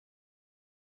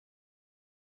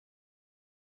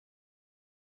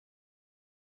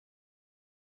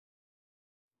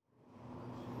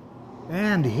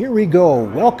And here we go.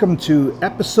 Welcome to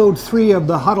episode 3 of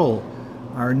the Huddle,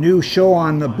 our new show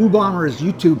on the Blue Bombers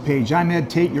YouTube page. I'm Ed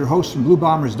Tate, your host from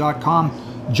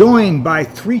BlueBombers.com, joined by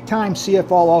 3-time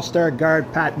CFL All-Star guard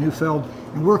Pat Neufeld,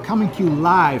 and we're coming to you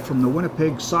live from the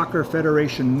Winnipeg Soccer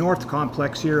Federation North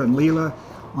Complex here in Leela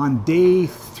on day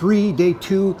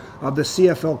 2 of the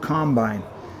CFL Combine.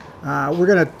 We're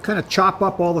going to kind of chop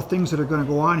up all the things that are going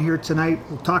to go on here tonight.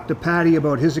 We'll talk to Patty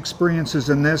about his experiences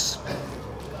in this,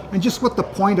 and just what the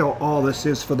point of all this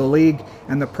is for the league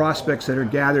and the prospects that are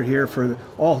gathered here for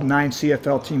all 9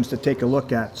 CFL teams to take a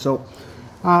look at. So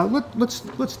let's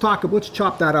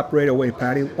chop that up right away,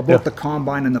 Patty, about the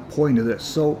Combine and the point of this.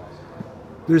 So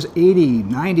there's 80,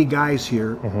 90 guys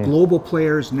here, global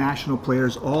players, national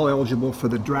players, all eligible for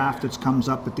the draft that comes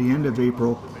up at the end of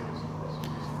April.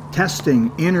 Testing,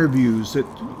 interviews. That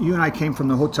you and I came from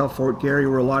the Hotel Fort Garry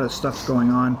where a lot of stuff's going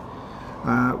on.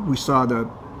 We saw the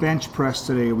bench press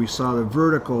today. We saw the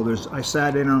vertical. I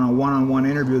sat in on a one-on-one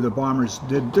interview the Bombers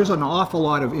did. There's an awful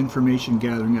lot of information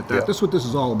gathering at that. Yeah. This is what this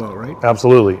is all about, right?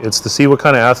 Absolutely. It's to see what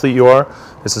kind of athlete you are.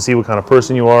 It's to see what kind of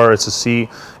person you are. It's to see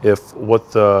if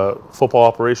what the football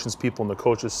operations people and the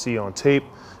coaches see on tape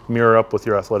mirror up with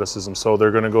your athleticism. So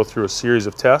they're going to go through a series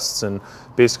of tests and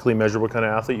basically measure what kind of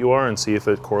athlete you are and see if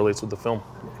it correlates with the film.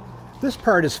 This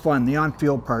part is fun, the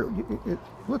on-field part.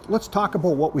 Let's talk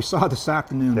about what we saw this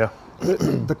afternoon. Yeah.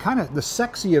 The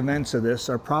sexy events of this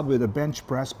are probably the bench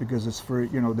press, because it's for,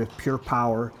 you know, the pure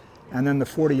power, and then the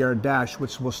 40-yard dash,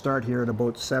 which will start here at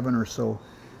about 7 or so.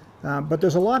 But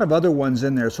there's a lot of other ones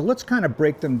in there. So let's kind of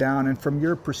break them down, and from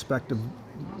your perspective,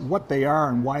 what they are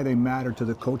and why they matter to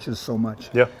the coaches so much.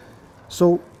 Yeah.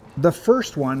 So the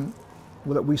first one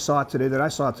that we saw today, that I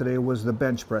saw today, was the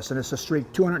bench press, and it's a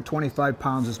straight 225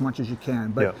 pounds, as much as you can.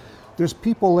 But there's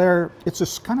people there. It's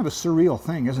just kind of a surreal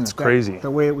thing, isn't it? It's crazy. The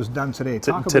way it was done today.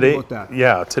 Talk a bit about that.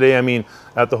 Yeah, today, I mean,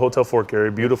 at the Hotel Fort Garry,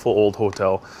 beautiful old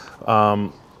hotel.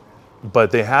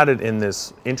 But they had it in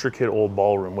this intricate old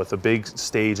ballroom with a big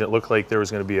stage. It looked like there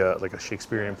was going to be a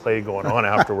Shakespearean play going on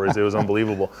afterwards. It was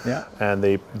unbelievable. Yeah. And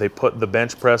they put the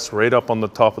bench press right up on the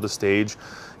top of the stage,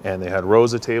 and they had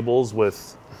rows of tables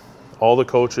with all the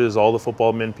coaches, all the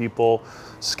football men people,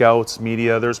 scouts,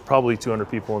 media. There's probably 200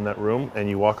 people in that room, and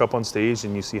you walk up on stage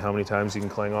and you see how many times you can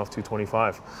clang off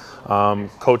 225.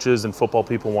 Coaches and football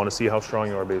people want to see how strong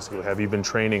you are, basically. Have you been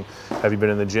training? Have you been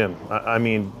in the gym? I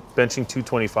mean, benching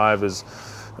 225 is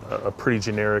a pretty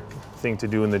generic thing to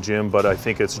do in the gym, but I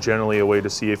think it's generally a way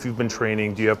to see if you've been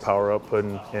training, do you have power output,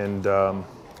 and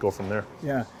go from there.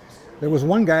 Yeah. There was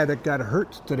one guy that got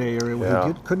hurt today, or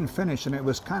he couldn't finish, and it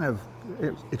was kind of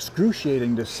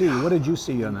excruciating to see. What did you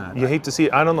see on that? You hate to see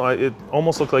it. I don't know. It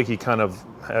almost looked like he kind of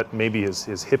had maybe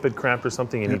his hip had cramped or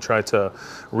something, and he tried to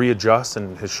readjust,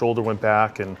 and his shoulder went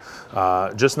back, and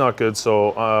just not good.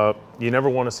 So you never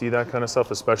want to see that kind of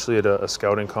stuff, especially at a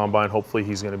scouting combine. Hopefully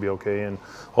he's going to be okay, and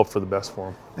hope for the best for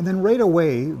him. And then right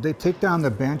away, they take down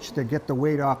the bench, they get the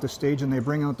weight off the stage, and they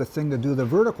bring out the thing to do the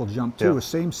vertical jump too. The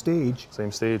same stage.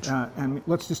 Same stage. And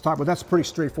let's just talk about, that's pretty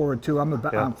straightforward too. I'm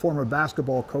a former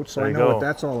basketball coach, so I know what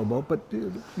that's all about. But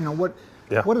you know what?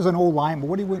 Yeah. What is an O-lineman?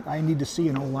 What do I need to see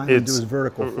an O-lineman do his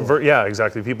vertical? Yeah,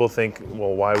 exactly. People think,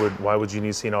 well, why would you need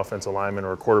to see an offensive lineman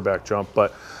or a quarterback jump?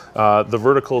 But the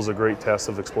vertical is a great test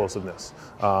of explosiveness.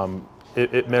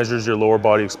 It measures your lower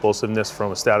body explosiveness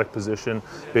from a static position.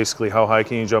 Basically, how high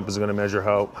can you jump is going to measure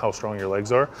how strong your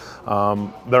legs are.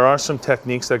 There are some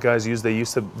techniques that guys use. They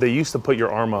used to put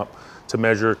your arm up to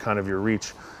measure kind of your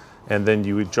reach, and then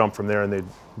you would jump from there, and they'd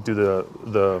do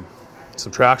the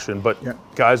subtraction, but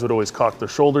guys would always cock their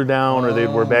shoulder down, or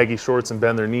they'd wear baggy shorts and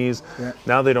bend their knees.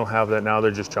 Now they don't have that. Now they're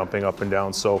just jumping up and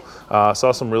down. So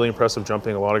saw some really impressive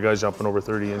jumping. A lot of guys jumping over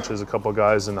 30 inches, a couple of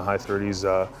guys in the high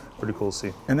 30s. Pretty cool to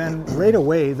see. And then right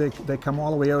away, they come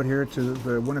all the way out here to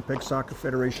the Winnipeg Soccer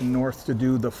Federation North to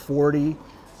do the 40.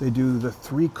 They do the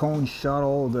 3-cone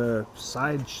shuttle, the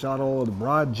side shuttle, the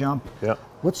broad jump. Yeah.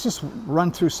 Let's just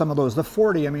run through some of those. The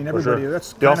 40, I mean, everybody,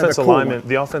 that's the offensive lineman.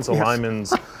 The offensive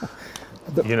lineman's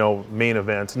main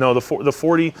event. No, the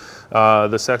 40,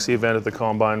 the sexy event at the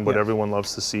Combine, what everyone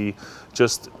loves to see.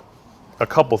 Just a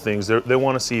couple things. They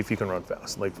want to see if you can run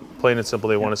fast. Like, plain and simple,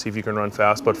 they want to see if you can run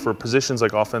fast. But for positions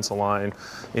like offensive line,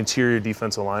 interior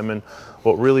defensive lineman,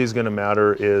 what really is going to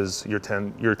matter is your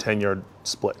 10-yard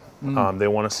split. They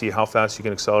want to see how fast you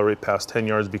can accelerate past 10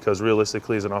 yards, because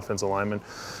realistically, as an offensive lineman,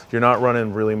 you're not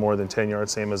running really more than 10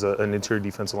 yards, same as an interior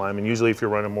defensive lineman. Usually if you're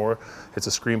running more, it's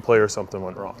a screenplay or something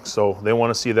went wrong. So they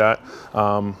want to see that.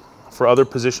 For other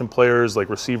position players like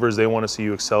receivers, they want to see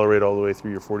you accelerate all the way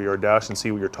through your 40-yard dash and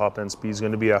see what your top end speed is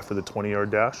going to be after the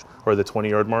 20-yard dash or the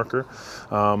 20-yard marker.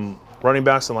 running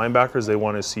backs and linebackers, they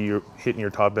want to see you hitting your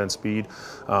top end speed.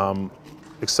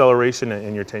 Acceleration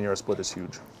and your 10-yard split is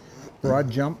huge.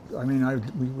 Broad jump, I mean,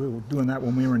 we were doing that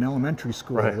when we were in elementary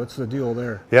school. Right. What's the deal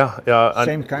there? Yeah.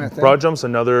 Same kind of thing? Broad jump's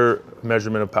another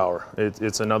measurement of power.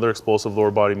 It's another explosive lower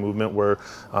body movement where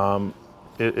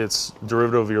it's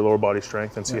derivative of your lower body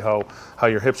strength, and see how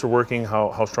your hips are working,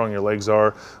 how strong your legs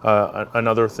are.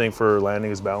 Another thing for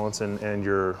landing is balance and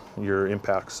your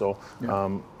impact. So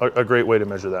a great way to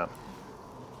measure that.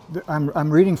 I'm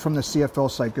reading from the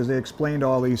CFL site because they explained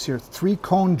all these here.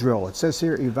 3-cone drill. It says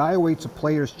here, evaluates a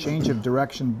player's change of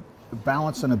direction,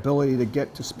 balance, and ability to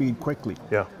get to speed quickly.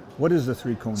 Yeah. What is the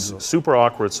 3-cone drill? Super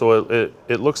awkward. So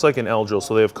it looks like an L drill.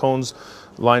 So they have cones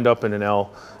lined up in an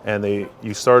L, and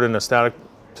you start in a static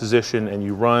position and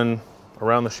you run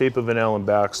around the shape of an L and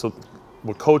back. So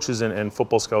what coaches and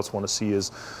football scouts want to see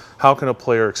is how can a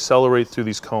player accelerate through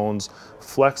these cones,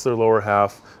 flex their lower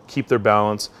half, keep their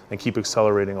balance, and keep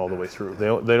accelerating all the way through. They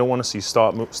don't want to see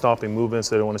stopping movements.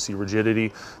 They don't want to see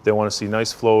rigidity. They want to see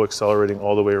nice flow accelerating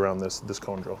all the way around this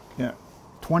cone drill. Yeah.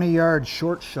 20-yard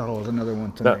short shuttle is another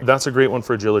one tonight. That's a great one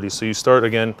for agility. So you start,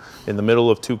 again, in the middle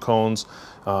of 2 cones.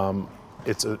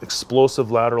 It's an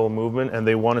explosive lateral movement, and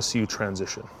they want to see you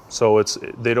transition. So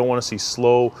they don't want to see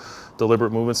slow,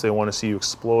 deliberate movements. They want to see you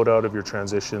explode out of your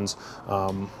transitions.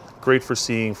 Great for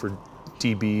seeing for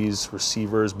DBs,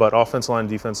 receivers, but offensive line,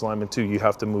 defensive linemen too. You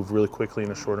have to move really quickly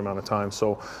in a short amount of time.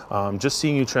 So just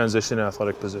seeing you transition in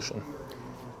athletic position.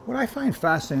 What I find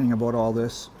fascinating about all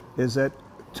this is that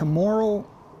tomorrow,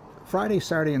 Friday,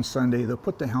 Saturday, and Sunday, they'll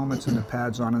put the helmets and the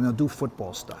pads on and they'll do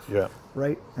football stuff. Yeah.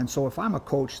 Right? And so if I'm a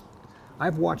coach,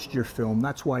 I've watched your film.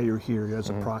 That's why you're here as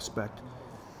a prospect.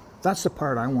 That's the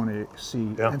part I want to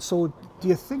see. Yeah. And so do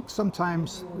you think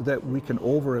sometimes that we can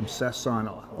over-obsess on,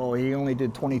 oh, he only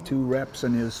did 22 reps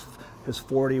and his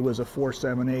 40 was a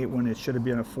 4.78 when it should have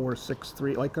been a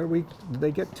 4.63? Like, do they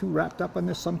get too wrapped up on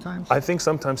this sometimes? I think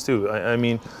sometimes too. I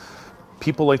mean,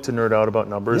 people like to nerd out about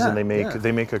numbers, and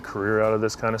they make a career out of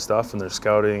this kind of stuff, and they're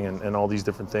scouting and all these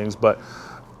different things. But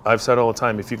I've said all the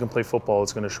time, if you can play football,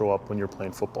 it's going to show up when you're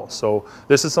playing football. So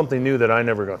this is something new that I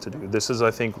never got to do. This is, I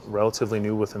think, relatively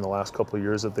new within the last couple of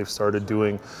years that they've started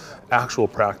doing actual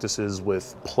practices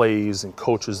with plays and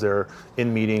coaches there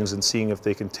in meetings and seeing if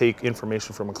they can take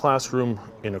information from a classroom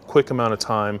in a quick amount of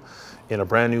time in a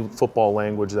brand new football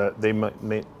language that they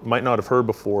might not have heard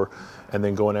before, and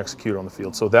then go and execute on the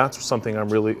field. So that's something I'm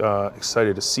really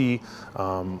excited to see.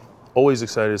 Always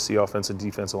excited to see offensive and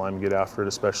defensive linemen get after it,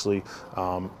 especially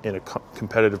in a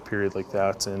competitive period like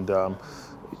that. And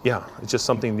yeah, it's just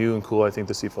something new and cool I think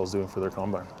the CFL is doing for their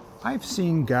combine. I've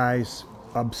seen guys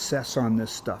obsess on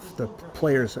this stuff, the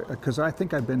players, because I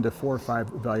think I've been to 4 or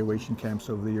 5 evaluation camps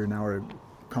over the year now, or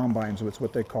combines, it's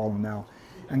what they call them now.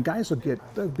 And guys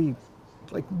they'll be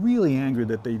like really angry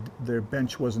that their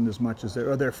bench wasn't as much as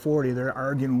they're 40, they're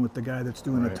arguing with the guy that's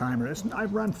doing the timer.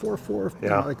 I've run 4.4,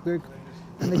 yeah.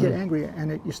 And they get angry,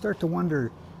 and you start to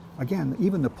wonder, again,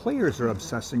 even the players are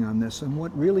obsessing on this, and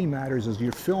what really matters is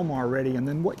your film already, and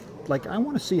then I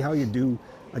want to see how you do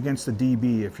against the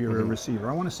DB if you're a receiver.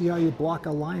 I want to see how you block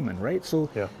a lineman, right? So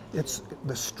it's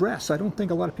the stress. I don't think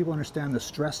a lot of people understand the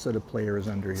stress that a player is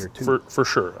under here too. For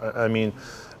sure. I mean,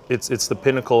 it's the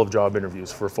pinnacle of job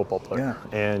interviews for a football player.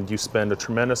 Yeah. And you spend a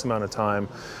tremendous amount of time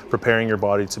preparing your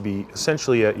body to be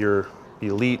essentially at your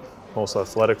elite, most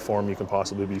athletic form you can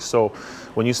possibly be. So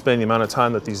when you spend the amount of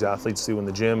time that these athletes do in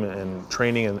the gym and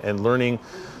training and learning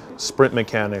sprint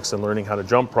mechanics and learning how to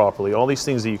jump properly, all these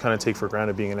things that you kind of take for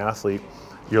granted being an athlete,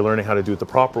 you're learning how to do it the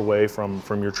proper way from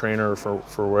your trainer for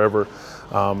wherever,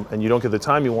 and you don't get the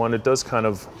time you want, it does kind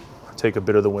of take a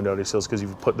bit of the wind out of your sails because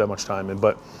you've put that much time in.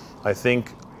 But I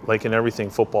think, like in everything,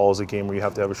 football is a game where you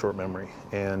have to have a short memory.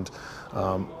 And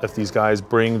if these guys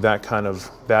bring that kind of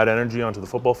bad energy onto the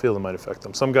football field, it might affect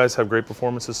them. Some guys have great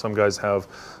performances, some guys have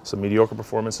some mediocre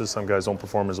performances, some guys don't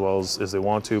perform as well as they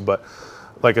want to. But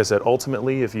like I said,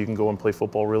 ultimately, if you can go and play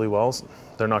football really well,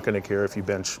 they're not going to care if you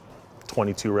bench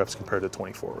 22 reps compared to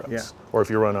 24 reps. Yeah. Or if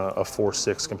you run a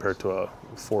 4.6 compared to a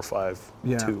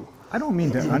 4.5.2. I don't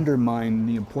mean to undermine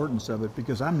the importance of it,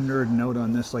 because I'm nerding out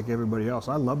on this like everybody else.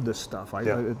 I love this stuff. I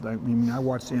mean, I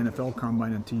watch the NFL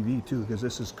Combine on TV too, because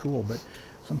this is cool. But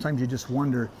sometimes you just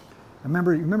wonder. You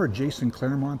remember Jason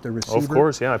Claremont, the receiver? Of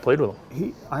course, yeah, I played with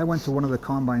him. I went to one of the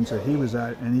combines that he was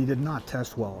at, and he did not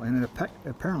test well, and it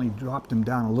apparently dropped him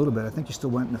down a little bit. I think he still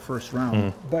went in the first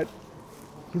round, but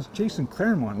he's Jason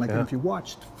Claremont. Like, if you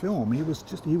watched film, he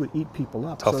would eat people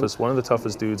up. One of the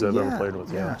toughest dudes I've ever played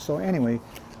with. Yeah. So anyway,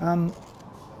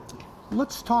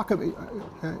 let's talk about.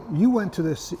 You went to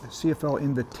the CFL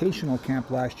Invitational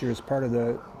Camp last year as part of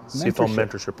the CFL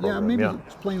mentorship program. Yeah, maybe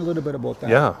explain a little bit about that.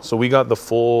 Yeah, so we got the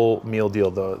full meal deal,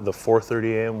 the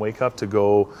 4:30 a.m. wake up to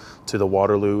go to the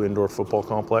Waterloo Indoor Football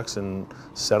Complex and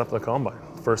set up the combine.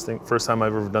 First time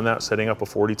I've ever done that, setting up a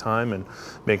 40 time and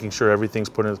making sure everything's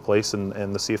put into place, and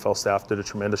the CFL staff did a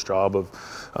tremendous job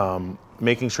of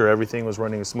making sure everything was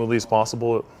running as smoothly as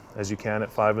possible, as you can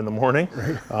at 5 in the morning.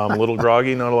 Right. A little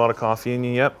groggy, not a lot of coffee in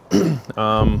you yet.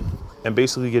 And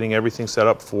basically getting everything set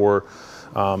up for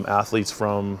athletes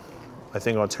from, I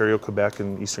think, Ontario, Quebec,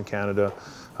 and Eastern Canada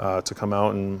to come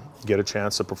out and get a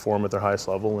chance to perform at their highest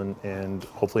level, and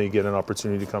hopefully get an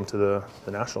opportunity to come to the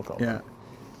national combine. Yeah.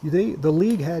 The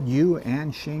league had you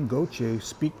and Shane Gauthier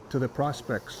speak to the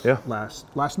prospects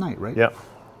last night, right? Yeah,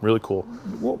 really cool.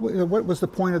 What was the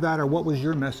point of that, or what was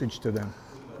your message to them?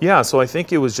 Yeah, so I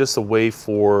think it was just a way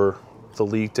for the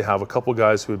league to have a couple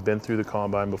guys who had been through the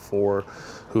combine before,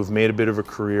 who've made a bit of a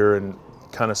career, and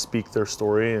kind of speak their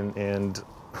story. And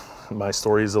my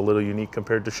story is a little unique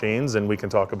compared to Shane's, and we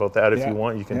can talk about that if you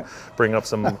want. You can bring up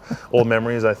some old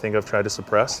memories I think I've tried to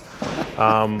suppress.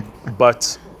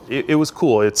 But it was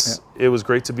cool. It was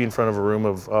great to be in front of a room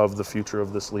of the future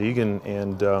of this league,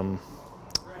 and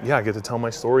I get to tell my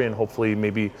story and hopefully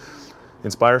maybe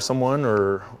inspire someone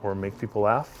or make people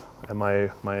laugh at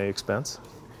my expense.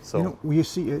 So you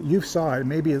saw it.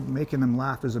 Maybe making them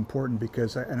laugh is important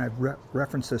because, and I've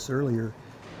referenced this earlier.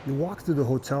 You walk through the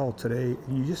hotel today,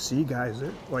 and you just see guys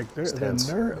they're like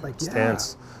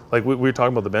stance. Like we were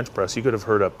talking about the bench press. You could have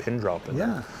heard a pin drop in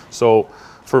there. So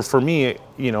for me,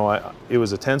 it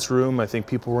was a tense room. I think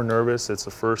people were nervous. It's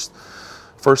the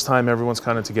first time everyone's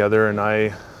kind of together, and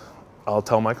I'll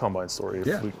tell my combine story.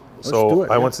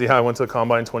 I went to the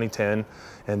combine 2010,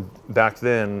 and back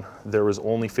then there was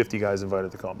only 50 guys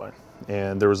invited to the combine,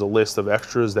 and there was a list of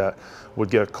extras that would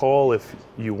get a call if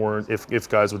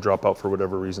guys would drop out for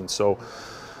whatever reason. So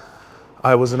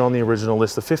I wasn't on the original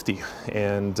list of 50,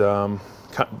 and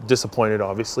disappointed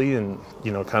obviously, and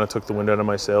kind of took the wind out of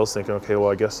my sails, thinking, okay, well,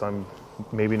 I guess I'm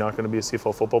maybe not going to be a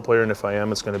CFL football player, and if I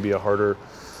am, it's going to be a harder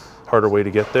way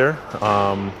to get there.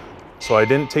 So I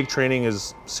didn't take training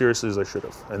as seriously as I should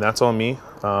have, and that's on me.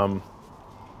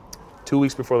 2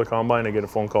 weeks before the combine, I get a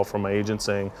phone call from my agent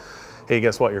saying, hey,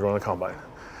 guess what, you're going to the combine.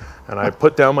 And I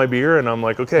put down my beer and I'm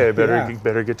like, okay, I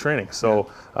better get training. So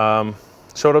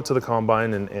showed up to the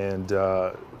combine and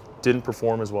didn't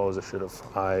perform as well as I should have.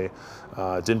 I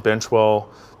didn't bench well,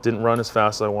 didn't run as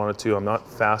fast as I wanted to. I'm not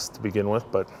fast to begin with,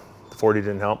 but the 40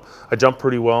 didn't help. I jumped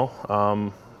pretty well,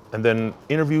 and then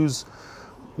interviews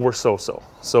were so-so.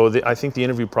 So I think the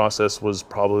interview process was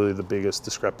probably the biggest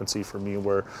discrepancy for me,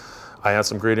 where I had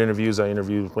some great interviews. I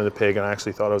interviewed with Winnipeg, and I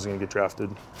actually thought I was going to get drafted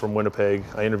from Winnipeg.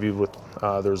 I interviewed with,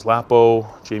 there was Lapo,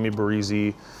 Jamie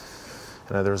Barisi,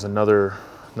 and there was another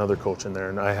coach in there,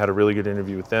 and I had a really good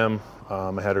interview with them.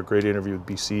 I had a great interview with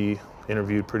BC,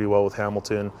 interviewed pretty well with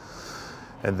Hamilton,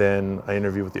 and then I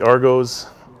interviewed with the Argos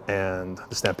and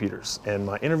the Stampeders. And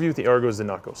my interview with the Argos did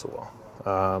not go so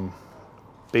well.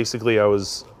 Basically, I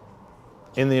was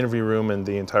in the interview room, and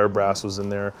the entire brass was in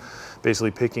there,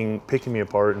 basically picking me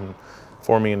apart and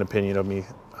forming an opinion of me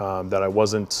that I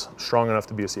wasn't strong enough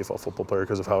to be a CFL football player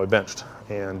because of how I benched.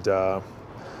 And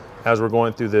as we're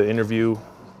going through the interview,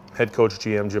 head coach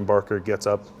GM Jim Barker gets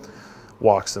up,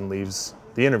 walks, and leaves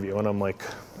the interview, and I'm like,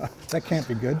 that can't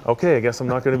be good. Okay, I guess I'm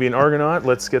not going to be an Argonaut.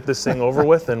 Let's get this thing over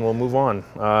with, and we'll move on.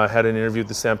 Had an interview with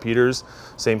the Stampeders,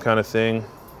 same kind of thing.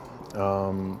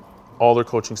 All their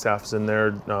coaching staff is in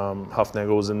there.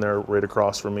 Huffnagel was in there right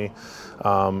across from me.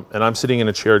 And I'm sitting in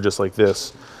a chair just like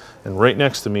this. And right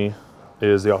next to me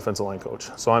is the offensive line coach.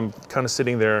 So I'm kind of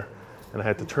sitting there, and I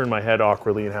had to turn my head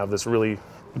awkwardly and have this really,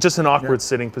 just an awkward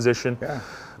sitting position. Yeah.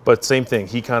 But same thing,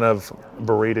 he kind of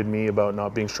berated me about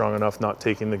not being strong enough, not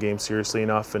taking the game seriously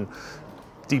enough. And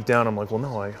deep down, I'm like, well,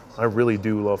 no, I really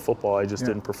do love football. I just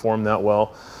didn't perform that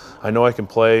well. I know I can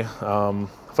play.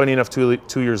 Funny enough, 2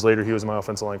 years later, he was my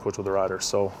offensive line coach with the Riders.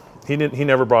 So he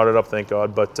never brought it up, thank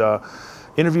God. But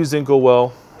interviews didn't go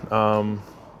well,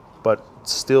 but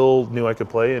still knew I could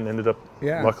play, and ended up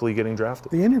luckily getting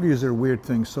drafted. The interviews are a weird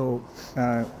thing. So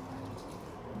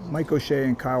Mike O'Shea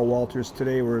and Kyle Walters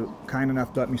today were kind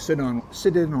enough to let me sit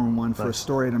in on one for a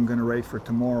story that I'm going to write for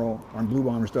tomorrow on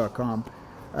BlueBombers.com.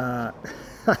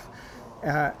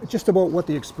 Just about what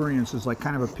the experience is like,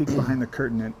 kind of a peek behind the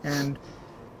curtain. And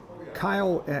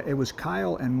Kyle, it was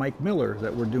Kyle and Mike Miller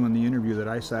that were doing the interview that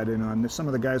I sat in on. Some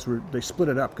of the guys they split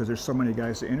it up because there's so many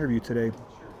guys to interview today.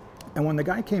 And when the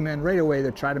guy came in, right away they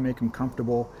tried to make him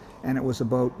comfortable, and it was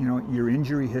about, your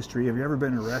injury history. Have you ever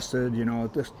been arrested?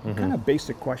 Just kind of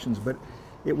basic questions. But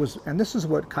it was, and this is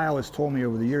what Kyle has told me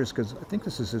over the years, because I think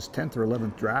this is his 10th or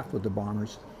 11th draft with the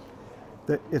Bombers.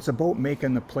 that it's about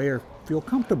making the player feel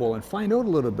comfortable and find out a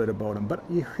little bit about him. But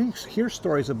you hear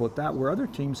stories about that where other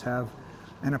teams have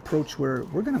an approach where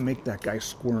we're going to make that guy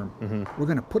squirm. We're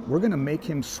going to make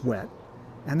him sweat.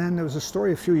 And then there was a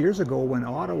story a few years ago when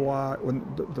Ottawa, when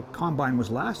the Combine was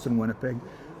last in Winnipeg,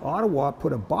 Ottawa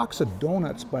put a box of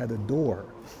donuts by the door.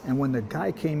 And when the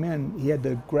guy came in, he had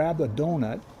to grab a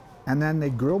donut, and then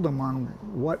they grilled him on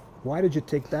why did you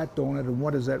take that donut and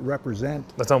what does that represent?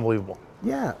 That's unbelievable.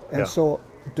 Yeah, and so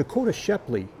Dakota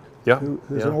Shepley,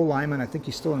 who's an old lineman, I think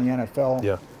he's still in the NFL.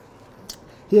 Yeah.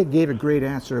 He gave a great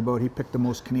answer about he picked the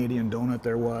most Canadian donut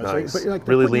there was. Nice. But like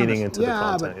really leaning into the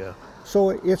content,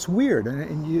 So it's weird,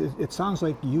 and it sounds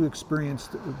like you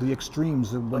experienced the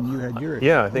extremes of when you had yours.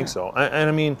 Yeah, I think so. And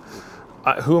I mean,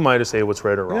 who am I to say what's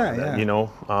right or wrong? Yeah. You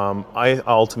know, I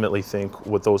ultimately think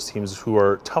with those teams who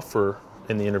are tougher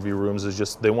in the interview rooms is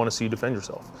just they want to see you defend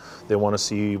yourself. They want to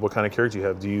see what kind of character you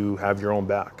have. Do you have your own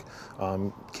back?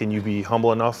 Can you be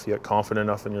humble enough yet confident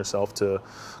enough in yourself to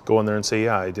go in there and say,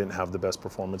 yeah, I didn't have the best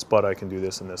performance, but I can do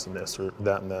this and this and this, or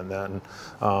that and that and that.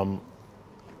 And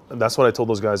that's what I told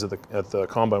those guys at the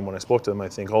Combine when I spoke to them. I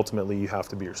think ultimately you have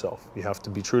to be yourself. You have to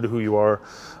be true to who you are.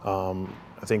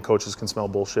 I think coaches can smell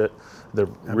bullshit. They're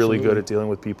really good at dealing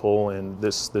with people, and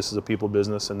this is a people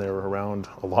business, and they're around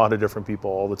a lot of different people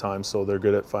all the time, so they're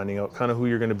good at finding out kind of who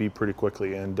you're going to be pretty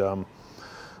quickly. And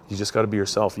you just got to be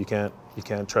yourself. You can't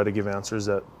try to give answers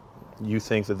that you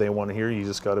think that they want to hear. You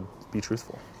just got to be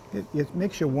truthful. It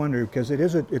makes you wonder because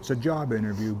it's a job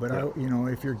interview, but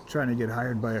if you're trying to get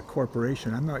hired by a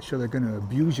corporation, I'm not sure they're going to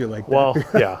abuse you like that. Well,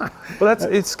 yeah, but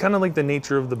it's kind of like the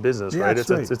nature of the business, right? It's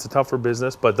a tougher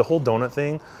business, but the whole donut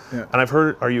thing. Yeah. And I've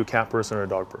heard, are you a cat person or a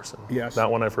dog person? Yes.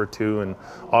 That one I've heard too, and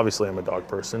obviously I'm a dog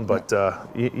person, but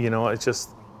it's just.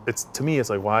 To me,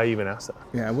 it's like, why even ask that?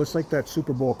 Yeah, it was like that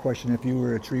Super Bowl question: if you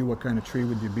were a tree, what kind of tree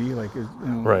would you be? Like,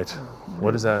 right?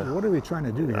 What is that? What are we trying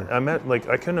to do here?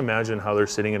 I couldn't imagine how they're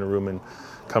sitting in a room and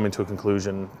coming to a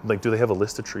conclusion. Like, do they have a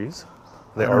list of trees?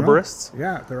 Are they arborists?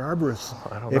 Yeah, they're arborists.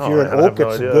 I don't know. If you're an oak,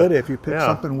 it's good. If you pick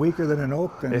something weaker than an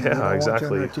oak, then you don't want you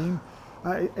on your team.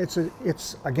 It's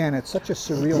such a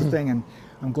surreal thing, and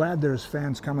I'm glad there's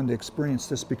fans coming to experience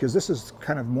this because this is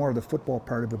kind of more of the football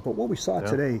part of it. But what we saw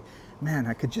today, man,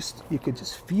 you could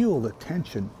just feel the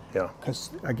tension. Yeah. Because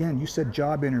again, you said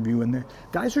job interview, and the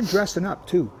guys are dressing up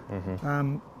too.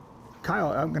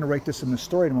 Kyle, I'm going to write this in the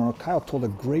story tomorrow. Kyle told a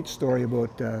great story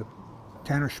about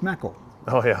Tanner Schmeckel.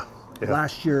 Oh yeah.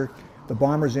 Last year, the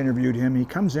Bombers interviewed him. He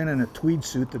comes in a tweed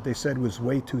suit that they said was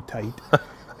way too tight.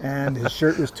 And his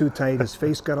shirt was too tight. His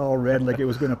face got all red, like it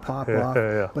was going to pop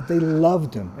off. But they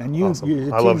loved him, and you're a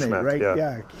teammate, right?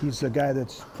 Yeah, he's a guy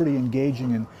that's pretty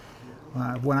engaging.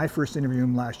 And when I first interviewed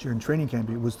him last year in training camp,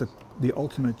 it was the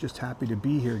ultimate just happy to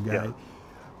be here guy. Yeah.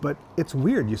 But it's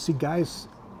weird. You see guys,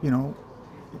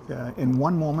 in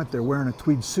one moment they're wearing a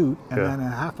tweed suit, and then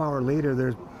a half hour later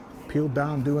they're peeled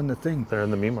down doing the thing. They're in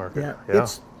the meme market. Yeah.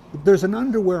 There's an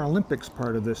underwear Olympics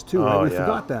part of this too, right? We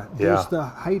forgot that. There's the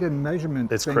height and measurement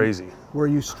It's thing crazy. Where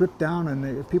you strip down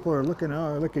and people are looking,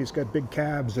 oh, look, he's got big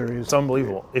calves. It's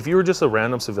unbelievable. If you were just a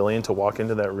random civilian to walk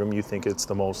into that room, you think it's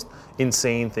the most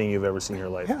insane thing you've ever seen in your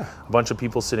life. Yeah. A bunch of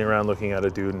people sitting around looking at a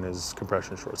dude in his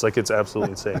compression shorts. Like, it's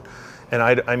absolutely insane. And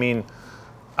I mean,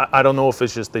 I don't know if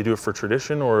it's just they do it for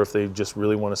tradition or if they just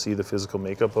really want to see the physical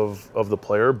makeup of the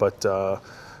player, but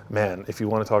man, if you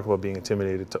want to talk about being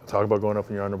intimidated, talk about going up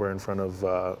in your underwear in front of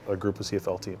a group of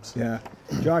CFL teams. Yeah.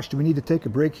 Josh, do we need to take a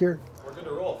break here? We're good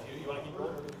to roll. You want to keep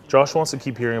rolling? Josh wants to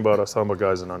keep hearing about us talking about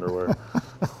guys in underwear.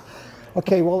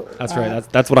 Okay, well. That's right.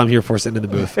 That's what I'm here for, sitting in the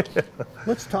booth.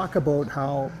 Let's talk about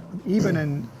how,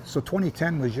 so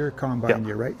 2010 was your Combine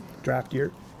year, right? Draft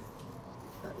year.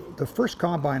 The first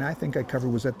Combine I think I covered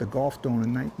was at the Golf Dome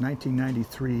in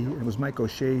 1993. It was Mike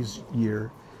O'Shea's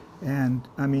year. And,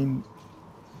 I mean,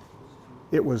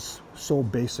 it was so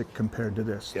basic compared to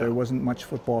this. There wasn't much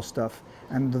football stuff.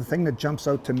 And the thing that jumps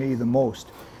out to me the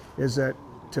most is that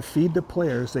to feed the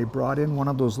players, they brought in one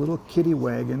of those little kiddie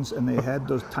wagons, and they had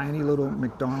those tiny little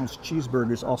McDonald's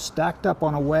cheeseburgers all stacked up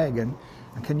on a wagon.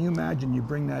 And can you imagine you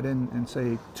bring that in and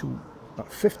say to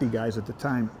 50 guys at the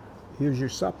time, here's your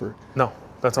supper. No,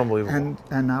 that's unbelievable.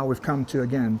 And now we've come to,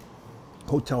 again,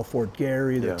 Hotel Fort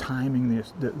Garry, the timing,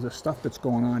 the stuff that's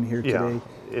going on here today.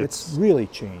 It's really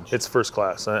changed. It's first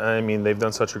class. I mean, they've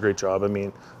done such a great job. I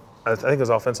mean, I think as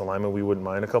offensive linemen, we wouldn't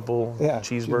mind a couple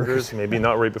cheeseburgers, maybe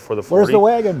not right before the 40. Where's the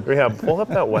wagon? Yeah, pull up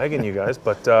that wagon, you guys.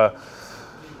 But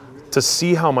to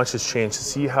see how much has changed, to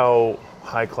see how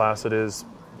high class it is,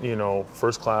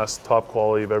 first class, top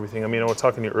quality of everything. I mean, I was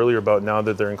talking to you earlier about now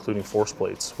that they're including force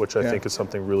plates, which I think is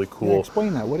something really cool. Yeah,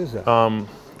 explain that. What is that?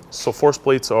 So force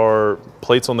plates are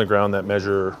plates on the ground that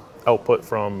measure output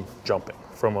from jumping,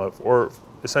 or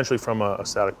essentially from a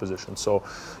static position. So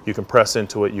you can press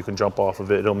into it, you can jump off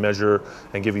of it. It'll measure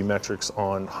and give you metrics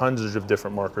on hundreds of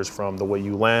different markers, from the way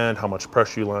you land, how much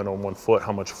pressure you land on one foot,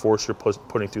 how much force you're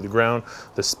putting through the ground,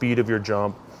 the speed of your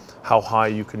jump, how high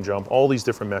you can jump, all these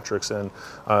different metrics. And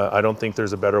I don't think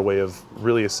there's a better way of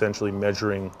really essentially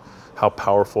measuring how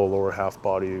powerful a lower half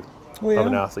body of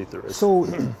an athlete there is. So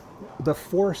the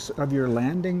force of your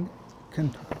landing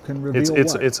can reveal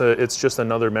it's just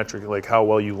another metric, like how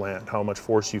well you land, how much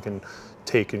force you can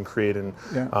take and create. And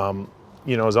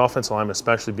you know, as offensive lineman,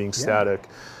 especially being static,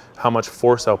 how much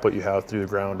force output you have through the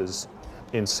ground is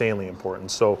insanely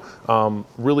important. So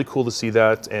really cool to see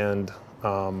that. And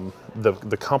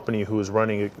the company who is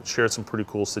running it shared some pretty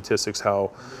cool statistics,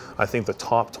 how I think the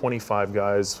top 25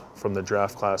 guys from the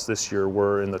draft class this year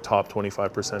were in the top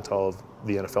 25 percentile of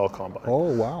the NFL Combine.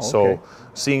 Oh, wow. So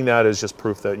seeing that is just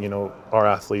proof that, you know, our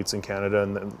athletes in Canada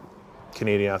and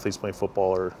Canadian athletes playing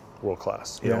football are world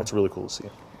class. You know, it's really cool to see.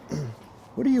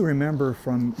 What do you remember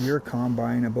from your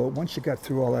combine about, once you got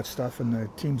through all that stuff and the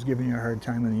team's giving you a hard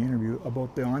time in the interview,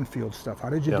 about the on-field stuff? How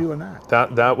did you do in that?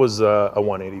 That was a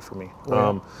 180 for me.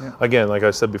 Again, like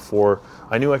I said before,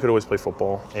 I knew I could always play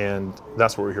football, and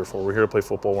that's what we're here for. We're here to play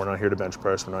football. We're not here to bench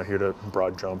press. We're not here to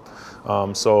broad jump.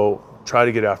 So try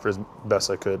to get after as best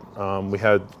I could. We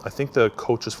had, I think the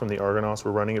coaches from the Argonauts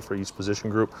were running it for each position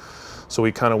group. So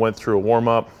we kind of went through a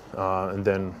warm-up and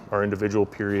then our individual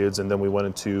periods, and then we went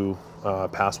into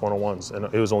pass 101s. And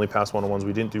it was only pass 101s.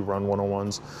 We didn't do run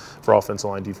 101s for offensive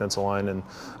line, defensive line,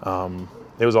 and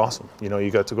it was awesome. You know, you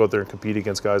got to go out there and compete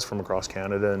against guys from across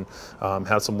Canada, and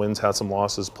had some wins, had some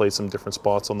losses, played some different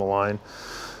spots on the line.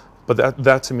 But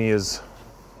that to me is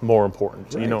more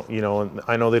important. Right. You know, and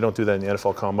I know they don't do that in the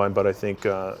NFL Combine, but I think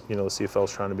you know, the CFL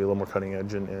is trying to be a little more cutting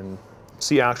edge and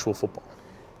see actual football.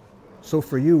 So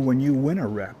for you, when you win a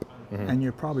rep, and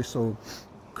you're probably so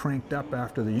cranked up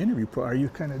after the interview, are you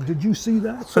kind of, did you see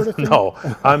that sort of thing? No,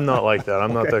 I'm not like that.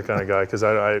 I'm not that kind of guy, because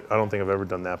I don't think I've ever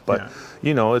done that. But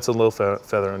you know, it's a little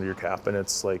feather under your cap, and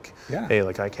it's like, hey,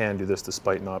 like I can do this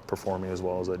despite not performing as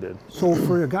well as I did. So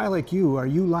for a guy like you, are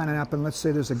you lining up, and let's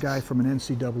say there's a guy from an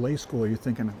NCAA school, you're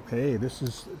thinking, hey, this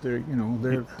is, you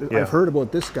know, I've heard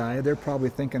about this guy. They're probably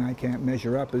thinking I can't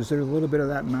measure up. Is there a little bit of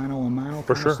that mano-a-mano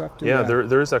kind of stuff too? Yeah,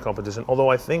 there is that competition.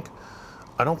 Although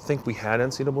I don't think we had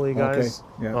NCAA guys,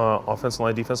 offensive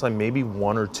line, defensive line, maybe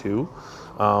one or two.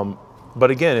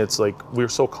 But again, it's like we're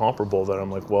so comparable that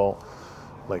I'm like, well,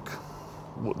 like,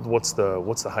 what's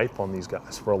the hype on these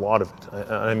guys for a lot of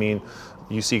it? I mean,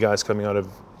 you see guys coming out of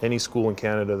any school in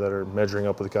Canada that are measuring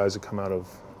up with guys that come out of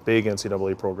big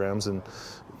NCAA programs, and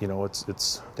you know,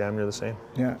 it's damn near the same.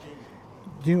 Yeah.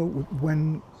 You know,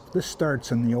 when this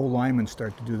starts and the old linemen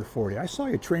start to do the 40. I saw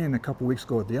you training a couple weeks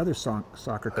ago at the other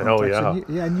soccer complex. Oh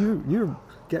yeah. And you're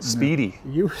getting speedy.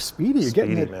 You're speedy. You're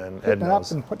getting it, man. hitting it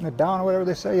up and putting it down, or whatever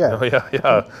they say. Yeah. Oh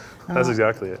yeah. That's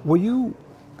exactly it. Will you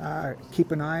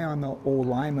keep an eye on the old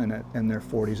linemen in their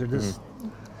 40s, or just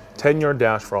 10-yard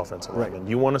dash for offensive linemen?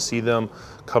 You want to see them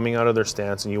coming out of their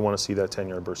stance, and you want to see that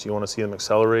 10-yard burst. You want to see them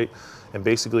accelerate and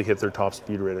basically hit their top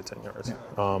speed rate at 10 yards.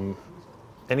 Yeah.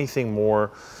 Anything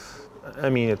more, I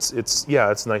mean, it's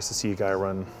nice to see a guy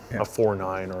run a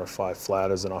 4.9 or a 5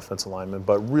 flat as an offensive lineman,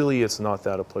 but really it's not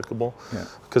that applicable,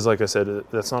 because like I said,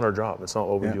 that's not our job. It's not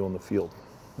what we do on the field.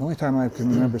 The only time I can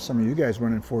remember some of you guys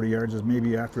running 40 yards is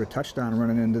maybe after a touchdown,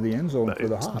 running into the end zone for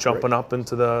the hop. Jumping up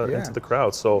into the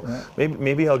crowd. So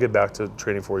maybe I'll get back to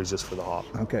training 40s just for the hop.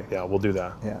 Okay. Yeah, we'll do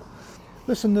that. Yeah.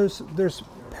 Listen, there's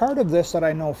part of this that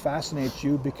I know fascinates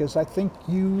you, because I think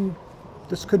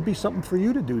this could be something for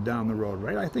you to do down the road,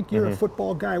 right? I think you're a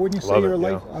football guy. Wouldn't you say you're a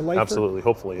lifer? Absolutely,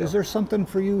 hopefully, yeah. Is there something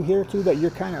for you here too that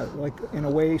you're kind of like, in a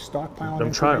way, stockpiling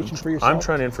information for yourself? I'm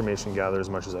trying to information gather as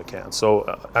much as I can.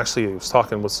 So actually, I was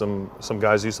talking with some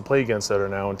guys I used to play against that are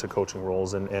now into coaching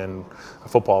roles and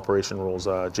football operation roles.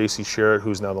 JC Sherritt,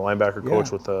 who's now the linebacker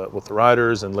coach with the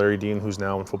Riders, and Larry Dean, who's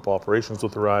now in football operations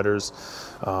with the Riders.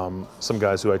 Some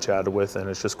guys who I chatted with, and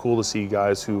it's just cool to see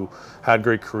guys who had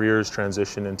great careers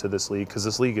transition into this league, because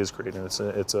this league is great, and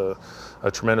it's a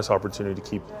tremendous opportunity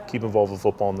to keep involved with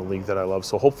football in the league that I love.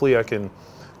 So hopefully I can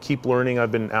keep learning.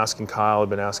 I've been asking Kyle, I've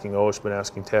been asking Osh, been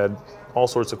asking Ted, all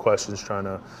sorts of questions, trying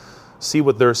to see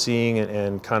what they're seeing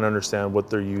and kind of understand what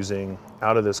they're using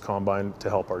out of this combine to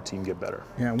help our team get better.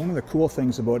 Yeah, one of the cool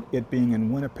things about it being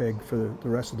in Winnipeg for the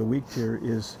rest of the week here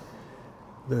is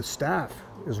the staff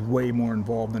is way more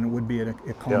involved than it would be at a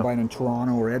combine in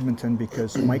Toronto or Edmonton,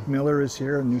 because Mike Miller is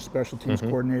here, a new special teams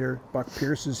coordinator. Buck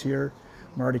Pierce is here.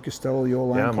 Marty Costello, the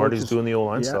O-line coach, Marty's doing the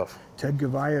O-line stuff. Ted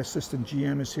Gavaya, assistant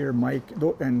GM, is here. Mike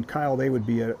and Kyle, they would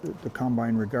be at the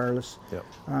Combine regardless. Yep.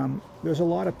 There's a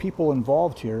lot of people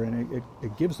involved here, and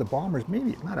it gives the Bombers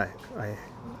maybe not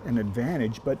an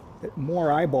advantage, but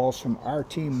more eyeballs from our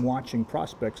team watching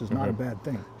prospects is not a bad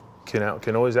thing.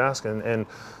 Can always ask, and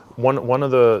one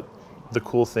of the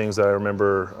cool things that I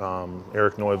remember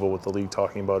Eric Neufeld with the league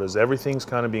talking about is everything's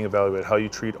kind of being evaluated. How you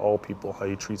treat all people, how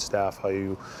you treat staff,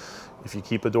 if you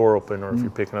keep a door open, or if you're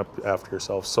picking up after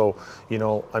yourself. So,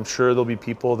 I'm sure there'll be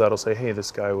people that'll say, hey, this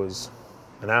guy was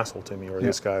an asshole to me, or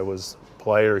this guy was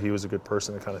polite, or he was a good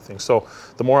person, that kind of thing. So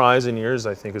the more eyes and ears,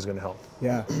 I think, is going to help.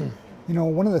 Yeah.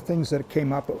 One of the things that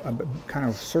came up, kind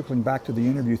of circling back to the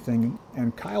interview thing,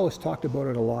 and Kyle has talked about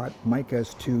it a lot, Mike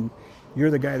as too,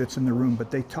 you're the guy that's in the room, but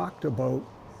they talked about,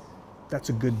 that's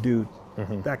a good dude.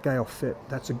 That guy will fit.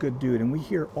 That's a good dude. And we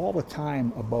hear all the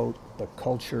time about the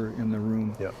culture in the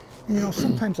room. Yeah. And,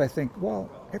 sometimes I think, well,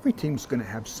 every team's going to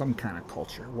have some kind of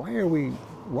culture.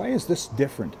 Why is this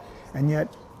different? And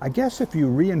yet, I guess if you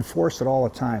reinforce it all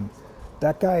the time,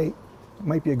 that guy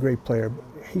might be a great player, but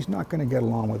he's not going to get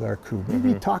along with our crew.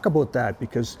 Maybe talk about that,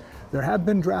 because there have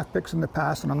been draft picks in the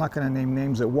past, and I'm not going to name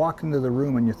names, that walked into the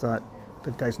room and you thought,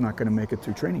 that guy's not going to make it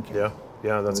through training camp.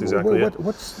 Yeah, that's exactly it.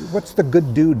 What's the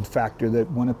good dude factor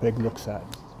that Winnipeg looks at?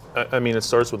 I mean, it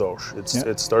starts with Osh.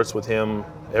 It starts with him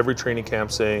every training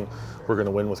camp saying, we're going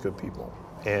to win with good people.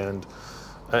 And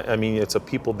I mean, it's a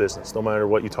people business. No matter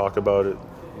what you talk about,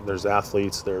 there's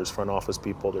athletes, there's front office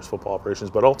people, there's football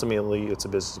operations, but ultimately it's a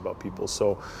business about people.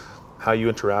 So how you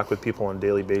interact with people on a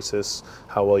daily basis,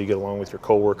 how well you get along with your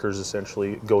coworkers,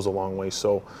 essentially goes a long way.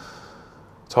 So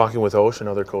talking with Osh and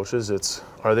other coaches,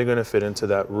 are they going to fit into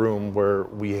that room where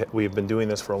we've been doing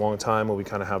this for a long time, where we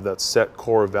kind of have that set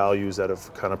core of values that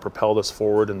have kind of propelled us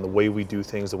forward in the way we do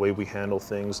things, the way we handle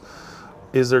things.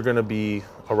 Is there going to be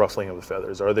a ruffling of the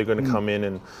feathers? Are they going to come in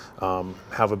and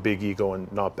have a big ego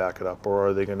and not back it up? Or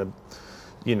are they going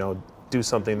to, do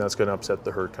something that's going to upset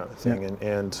the herd kind of thing?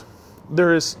 And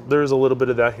there is a little bit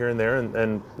of that here and there,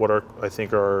 and what I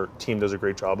think our team does a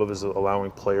great job of is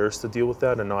allowing players to deal with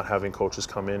that, and not having coaches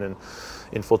come in and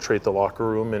infiltrate the locker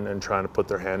room and trying to put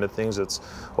their hand at things.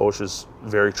 Osh is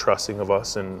very trusting of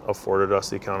us and afforded us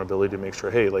the accountability to make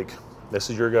sure, hey, like, this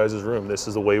is your guys' room, this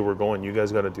is the way we're going, you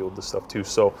guys got to deal with this stuff too.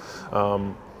 So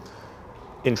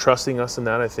in trusting us in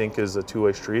that, I think, is a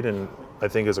two-way street, and I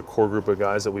think as a core group of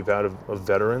guys that we've had of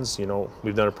veterans,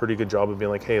 we've done a pretty good job of being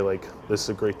like, hey, like, this is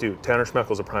a great dude. Tanner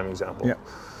Schmeckel's a prime example. Yeah.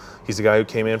 He's the guy who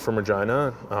came in from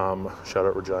Regina, shout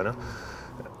out Regina,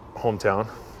 hometown,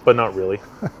 but not really.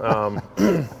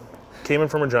 Came in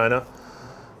from Regina,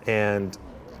 and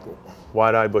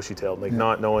wide-eyed, bushy-tailed, like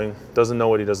not knowing, doesn't know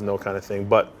what he doesn't know kind of thing,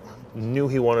 but knew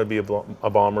he wanted to be a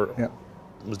Bomber. Yeah.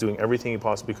 Was doing everything he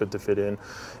possibly could to fit in,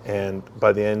 and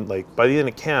by the end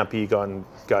of camp, he got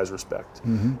guys' respect,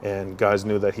 and guys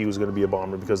knew that he was going to be a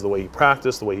Bomber because of the way he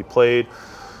practiced, the way he played,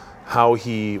 how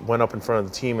he went up in front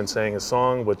of the team and sang his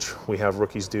song, which we have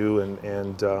rookies do,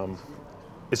 and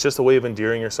it's just a way of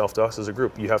endearing yourself to us as a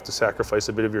group. You have to sacrifice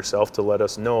a bit of yourself to let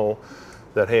us know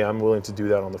that, hey, I'm willing to do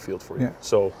that on the field for you. Yeah.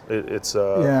 So it's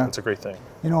a great thing.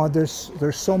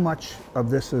 There's so much of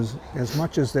this as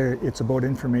much as it's about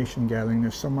information gathering.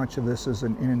 There's so much of this is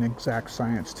in an exact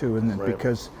science too, isn't it? Right.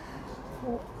 Because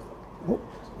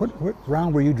what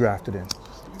round were you drafted in?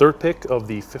 Third pick of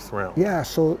the 5th round. Yeah,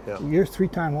 so you're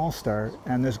 3-time All-Star,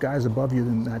 and there's guys above you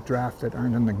in that draft that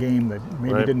aren't in the game that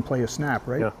maybe didn't play a snap,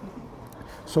 right? Yeah.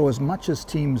 So as much as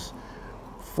teams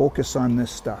focus on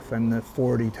this stuff and the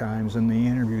 40 times and the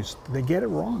interviews, they get it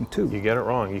wrong too. You get it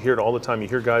wrong. You hear it all the time. You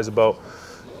hear guys about,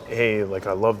 hey, like,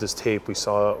 I love this tape. We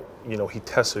saw, he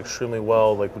tested extremely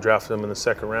well. Like, we drafted him in the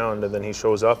 2nd round, and then he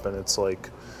shows up, and it's like,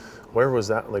 where was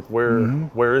that? Like,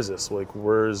 where is this? Like,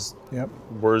 where's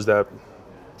that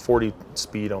 40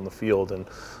 speed on the field, and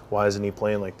why isn't he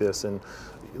playing like this? And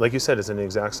like you said, it's an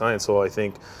exact science. So I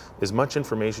think as much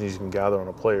information as you can gather on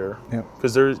a player,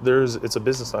 because it's a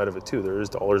business side of it too. There is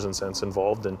dollars and cents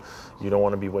involved, and you don't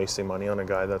want to be wasting money on a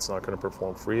guy that's not going to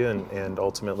perform for you, and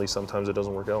ultimately sometimes it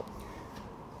doesn't work out.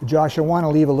 Josh, I want to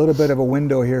leave a little bit of a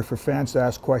window here for fans to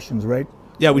ask questions, right?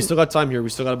 Yeah, we still got time here. We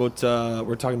still got about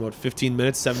we're talking about 15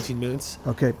 minutes, 17 minutes.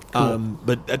 Okay, cool.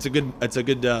 But that's a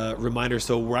good reminder.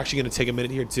 So we're actually going to take a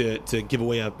minute here to give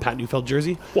away a Pat Neufeld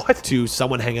jersey. What? To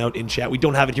someone hang out in chat. We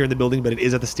don't have it here in the building, but it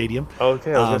is at the stadium.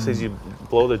 Okay, I was going to say, did you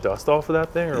blow the dust off of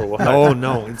that thing or what? Oh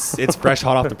no, it's fresh,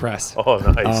 hot off the press. Oh,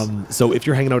 nice. So if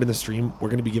you're hanging out in the stream, we're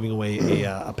going to be giving away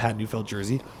a Pat Neufeld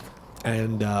jersey.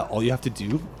 And all you have to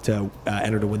do to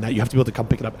enter to win that, you have to be able to come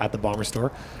pick it up at the Bomber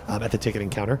store, at the ticketing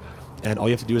counter. And all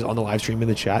you have to do is on the live stream in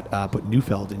the chat, put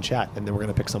Neufeld in chat, and then we're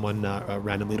going to pick someone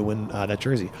randomly to win that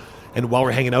jersey. And while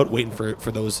we're hanging out, waiting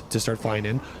for those to start flying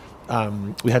in,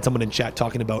 we had someone in chat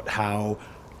talking about how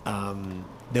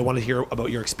they want to hear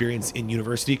about your experience in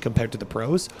university compared to the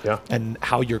pros, and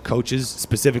how your coaches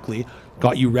specifically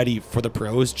got you ready for the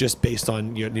pros just based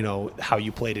on how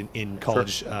you played in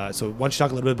college. Sure. So why don't you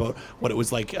talk a little bit about what it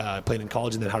was like playing in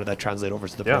college, and then how did that translate over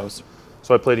to the pros?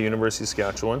 So I played at University of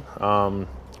Saskatchewan.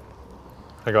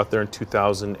 I got there in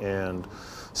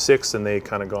 2006, and they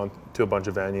kind of gone to a bunch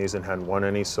of venues and hadn't won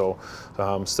any. So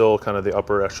still kind of the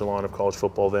upper echelon of college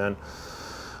football then.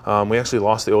 We actually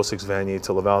lost the 06 Vanier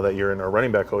to Laval that year, and our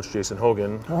running back coach, Jason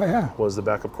Hogan, was the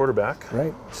backup quarterback.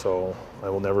 Right. So I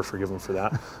will never forgive him for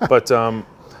that. But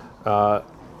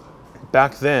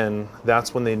back then,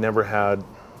 that's when they never had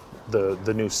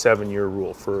the new 7-year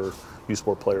rule for U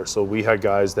Sport players. So we had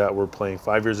guys that were playing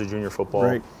 5 years of junior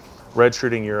football,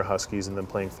 redshirting year of Huskies, and then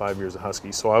playing 5 years of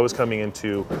Huskies. So I was coming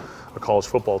into a college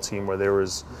football team where there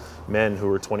was men who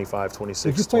were 25,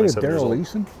 26, 27 years old. Did you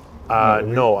play with Darrell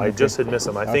Eason? No, I just had missed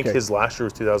him. I think his last year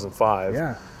was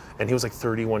 2005, and he was like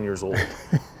 31 years old.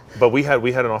 But we had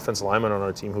an offensive lineman on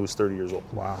our team who was 30 years old.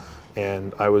 Wow.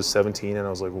 And I was 17, and I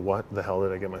was like, what the hell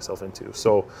did I get myself into?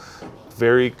 So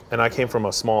and I came from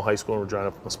a small high school in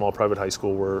Regina, a small private high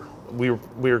school where we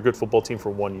were a good football team for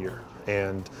 1 year,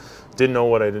 and didn't know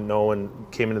what I didn't know, and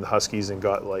came into the Huskies and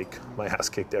got like my ass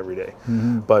kicked every day.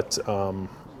 But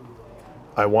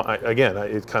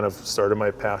it kind of started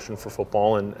my passion for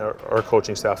football, and our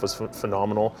coaching staff was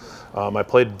phenomenal. I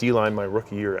played D-line my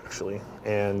rookie year, actually,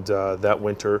 and that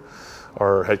winter,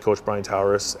 our head coach, Brian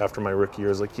Towers, after my rookie year,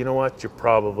 was like, you know what, you're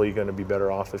probably going to be better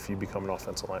off if you become an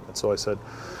offensive lineman. So I said,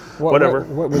 whatever.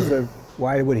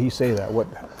 Why would he say that?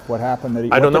 What happened?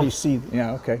 I don't know. Did he see?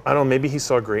 Yeah, okay. I don't know. Maybe he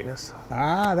saw greatness.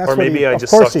 That's or maybe I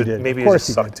just sucked. Maybe I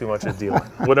just sucked too much at D-line.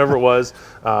 Whatever it was,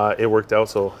 it worked out.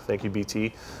 So thank you,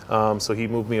 BT. So he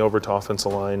moved me over to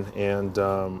offensive line, and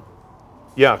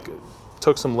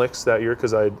took some licks that year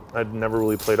because I'd never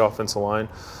really played offensive line.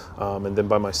 And then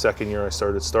by my second year, I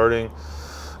started starting.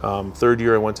 Third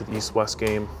year, I went to the East-West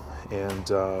game,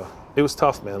 and it was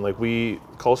tough, man. Like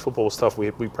college football was tough.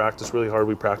 We practiced really hard.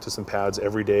 We practiced in pads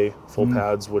every day, full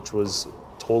pads, which was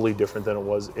totally different than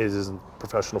it is in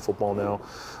professional football now.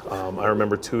 I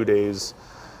remember 2 days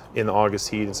in the August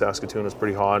heat in Saskatoon. It was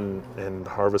pretty hot, and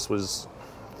harvest was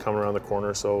coming around the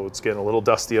corner, so it's getting a little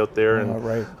dusty out there.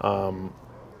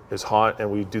 It's hot, and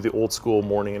we do the old school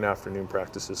morning and afternoon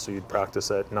practices. So you'd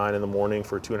practice at 9 in the morning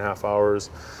for 2.5 hours,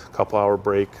 couple-hour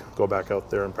break, go back out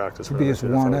there and practice. You'd be just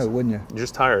worn out, wouldn't you? You're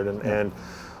just tired,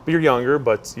 but you're younger,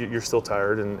 but you're still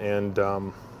tired, and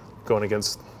going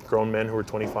against grown men who were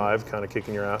 25, kind of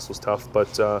kicking your ass was tough.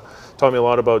 But taught me a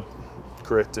lot about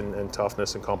grit and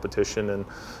toughness and competition. And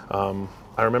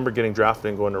I remember getting drafted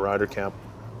and going to Rider Camp,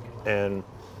 and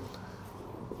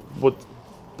what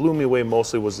blew me away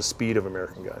mostly was the speed of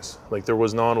American guys. Like, there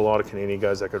was not a lot of Canadian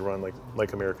guys that could run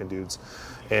like American dudes,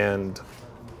 and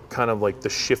kind of like the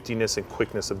shiftiness and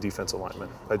quickness of defensive linemen.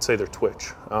 I'd say they're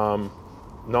twitch.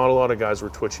 Not a lot of guys were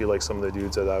twitchy like some of the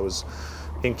dudes that I was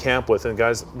in camp with, and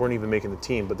guys weren't even making the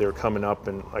team, but they were coming up,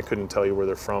 and I couldn't tell you where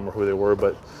they're from or who they were,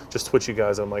 but just twitchy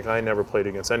guys. I'm like, I never played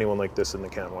against anyone like this in the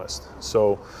Can West.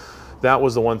 So that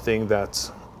was the one thing that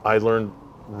I learned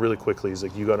really quickly, is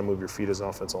like, you got to move your feet as an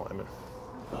offensive lineman.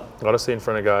 Got to stay in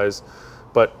front of guys.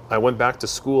 But I went back to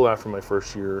school after my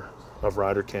first year of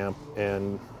Rider Camp,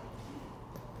 and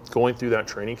going through that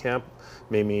training camp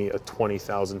made me a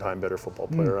 20,000 time better football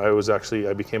player.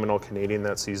 I became an All-Canadian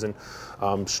that season,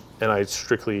 and I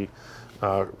strictly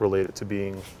relate it to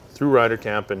being through Rider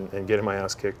Camp and getting my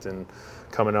ass kicked and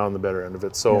coming out on the better end of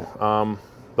it. So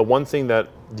the one thing that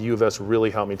the U of S really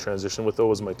helped me transition with, though,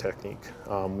 was my technique.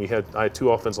 I had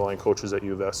 2 offensive line coaches at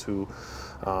U of S who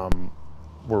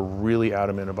were really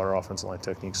adamant about our offensive line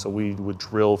technique. So we would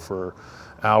drill for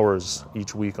hours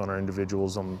each week on our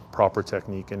individuals on proper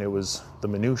technique, and it was the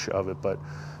minutia of it, but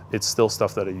it's still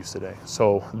stuff that I use today.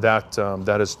 So that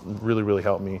has really, really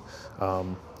helped me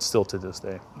still to this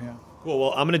day. Yeah. Cool.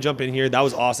 Well, I'm going to jump in here. That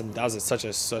was awesome. That was such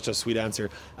a sweet answer.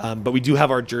 But we do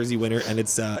have our jersey winner, and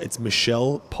it's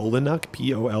Michelle Polinuk,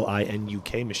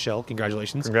 Polinuk. Michelle,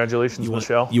 congratulations. Congratulations,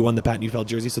 Michelle. You won the Pat Neufeld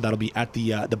jersey, so that'll be at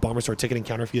the Bomber Store ticketing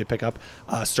counter for you to pick up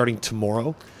starting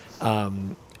tomorrow.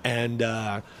 And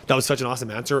that was such an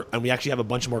awesome answer. And we actually have a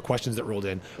bunch more questions that rolled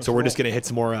in. So we're just going to hit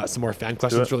some more fan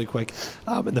questions really quick.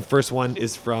 And the first one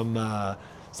is from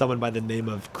someone by the name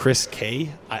of Chris K.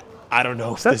 I don't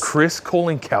know. Is that Chris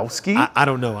Kolinkowski? I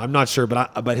don't know. I'm not sure.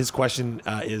 But his question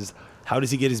is, How does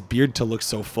he get his beard to look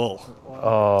so full?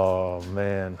 Oh,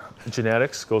 man.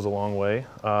 Genetics goes a long way.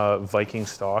 Viking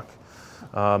stock,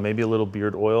 maybe a little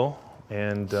beard oil,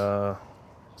 and So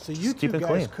you two keep it guys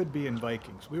clean. could be in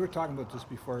Vikings. We were talking about this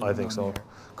before. we I went think on so. the air.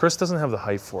 Chris doesn't have the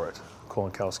height for it,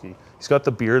 Kolinkowski. He's got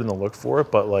the beard and the look for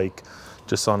it, but like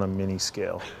just on a mini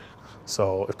scale.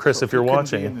 So if Chris, So if you're he couldn't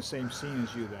watching, be in the same scene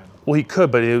as you then. well, he could,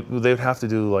 but they would have to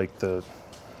do like the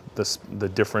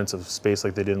difference of space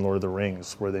like they did in Lord of the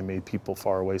Rings, where they made people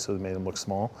far away, so they made them look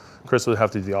small. Chris would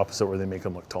have to do the opposite, where they make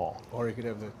them look tall. Or he could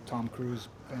have the Tom Cruise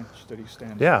bench that he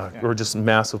stands Yeah, on. or just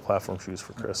massive platform shoes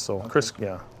for Chris. So Chris,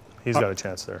 yeah, he's got a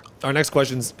chance there. Our next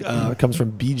question comes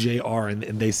from BJR,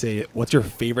 and they say, "What's your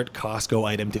favorite Costco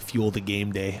item to fuel the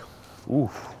game day?" Ooh.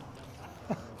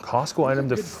 Costco item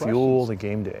to good fuel questions. the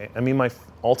game day. I mean, my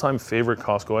all-time favorite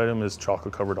Costco item is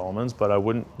chocolate-covered almonds, but I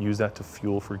wouldn't use that to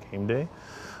fuel for game day.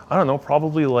 I don't know,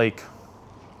 probably like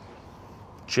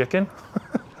chicken.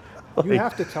 You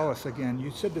have to tell us again. You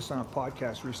said this on a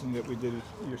podcast recently that we did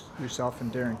yourself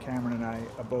and Darren Cameron and I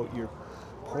about your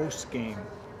post-game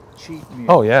cheat meal.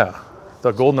 Oh yeah,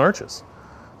 the Golden Arches.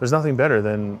 There's nothing better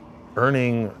than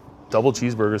earning double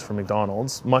cheeseburgers from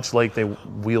McDonald's, much like they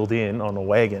wheeled in on a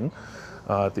wagon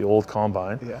at the old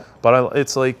Combine. Yeah. But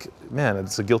it's like, man,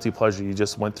 it's a guilty pleasure. You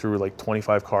just went through like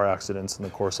 25 car accidents in the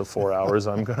course of 4 hours.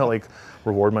 I'm gonna like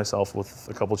reward myself with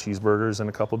a couple cheeseburgers and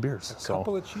a couple beers.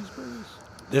 Couple of cheeseburgers?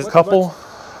 There's A couple,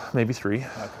 maybe 3.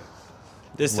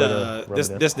 This Way to rub it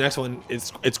in. this next one,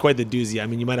 it's quite the doozy. I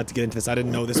mean, you might have to get into this. I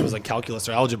didn't know this was like calculus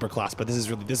or algebra class, but this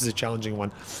is a challenging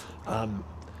one.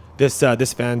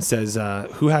 This fan says,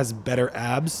 "Who has better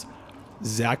abs,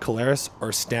 Zach Collaros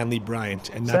or Stanley Bryant?"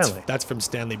 And Stanley. that's from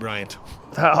Stanley Bryant.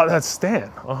 That's Stan,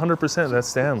 100%. That's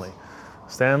Stanley.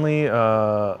 Stanley,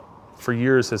 for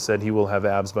years, has said he will have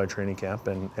abs by training camp,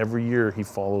 and every year he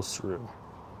follows through.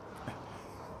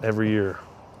 Every year.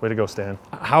 Way to go, Stan.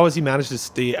 How has he managed to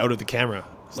stay out of the camera?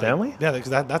 Stanley? Yeah, because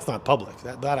that's not public.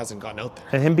 That hasn't gotten out there.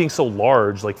 And him being so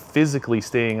large, like physically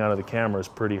staying out of the camera is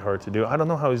pretty hard to do. I don't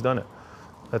know how he's done it.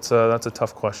 That's a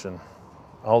tough question.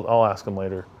 I'll ask him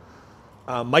later.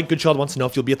 Mike Goodchild wants to know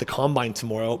if you'll be at the Combine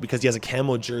tomorrow because he has a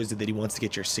camo jersey that he wants to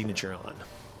get your signature on.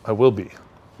 I will be.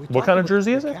 We What talked kind of about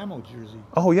jersey the is it? Camo jersey.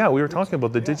 Oh yeah, we were talking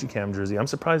about the Digicam jersey. I'm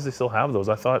surprised they still have those.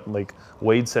 I thought like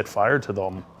Wade set fire to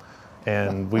them,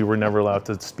 and we were never allowed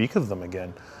to speak of them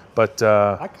again. But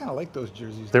I kind of like those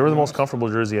jerseys. they to were be the most honest. comfortable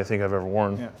jersey I think I've ever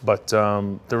worn. Yeah. But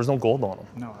there was no gold on them.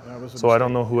 No, that was. So I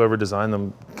don't know whoever designed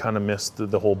them kind of missed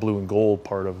the whole blue and gold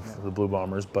part of the Blue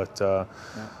Bombers. But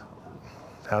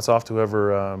hats off to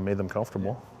whoever made them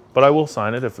comfortable. But I will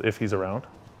sign it if he's around.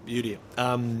 Beauty.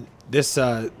 This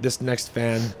next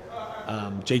fan,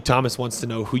 Jake Thomas, wants to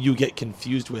know who you get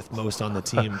confused with most on the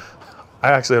team. I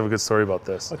actually have a good story about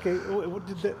this. Okay,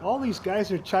 all these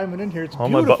guys are chiming in here. It's All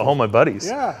beautiful. my buddies.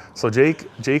 Yeah. So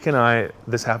Jake and I,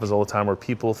 this happens all the time where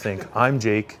people think I'm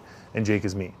Jake and Jake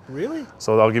is me. Really?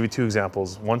 So I'll give you 2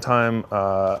 examples. One time,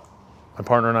 my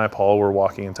partner and I, Paul, were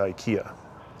walking into IKEA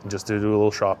just to do a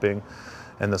little shopping.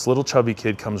 And this little chubby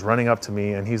kid comes running up to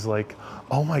me and he's like,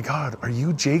 "Oh my God, are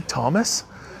you Jake Thomas?"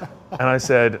 And I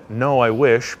said, "No, I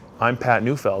wish. I'm Pat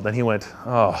Neufeld." And he went,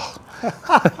 "Oh."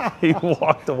 He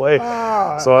walked away.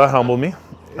 So that humbled me.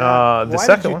 The Why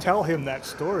second did you one. tell him that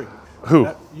story? Who?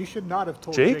 You should not have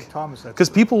told Jake? Jake Thomas that. Because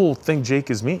story. people think Jake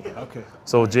is me. Okay.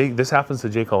 So Jake, this happens to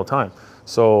Jake all the time.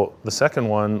 So the second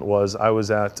one was I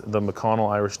was at the McConnell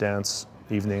Irish Dance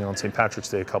evening on St. Patrick's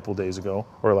Day a couple days ago,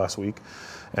 or last week,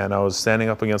 and I was standing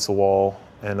up against the wall,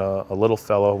 and a little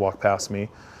fellow walked past me,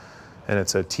 and it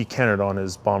said T. Kennard on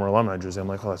his Bomber alumni jersey. I'm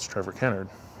like, "Oh, that's Trevor Kennard."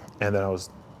 And then I was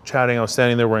chatting. I was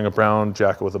standing there wearing a brown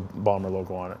jacket with a Bomber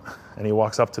logo on it, and he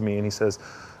walks up to me and he says,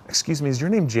 "Excuse me, is your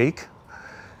name Jake?"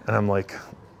 And I'm like,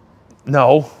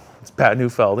 "No, it's Pat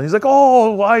Neufeld." And he's like,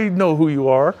 "Oh, I know who you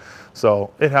are."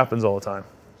 So it happens all the time,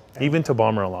 even to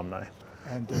Bomber alumni.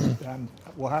 And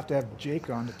we'll have to have Jake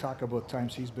on to talk about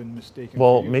times he's been mistaken.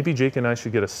 Well, for you. maybe Jake and I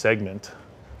should get a segment,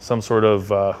 some sort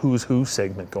of who's who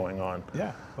segment going on.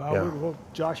 Yeah. Well, Yeah. We'll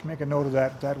Josh, make a note of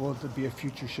that. That will be a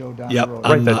future show down Yep, the road.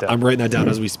 Write that down. I'm writing that down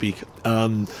as we speak.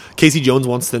 Casey Jones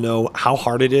wants to know how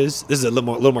hard it is. This is a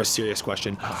little more serious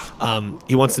question.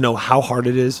 He wants to know how hard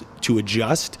it is to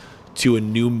adjust to a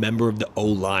new member of the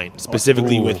O-line,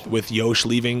 specifically Ooh. with Yosh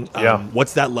leaving. Yeah.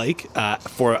 What's that like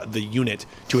for the unit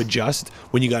to adjust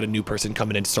when you got a new person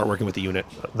coming in to start working with the unit?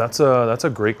 That's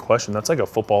a great question. That's like a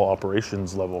football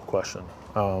operations level question.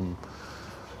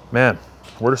 Man,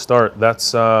 where to start?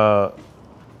 That's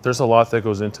there's a lot that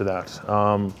goes into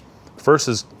that. First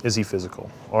is he physical?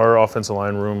 Our offensive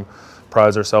line room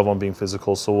prides ourselves on being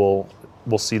physical, so we'll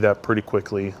we'll see that pretty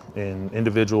quickly in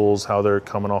individuals, how they're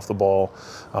coming off the ball,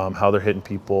 how they're hitting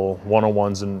people.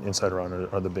 One-on-ones and inside run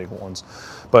are the big ones.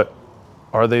 But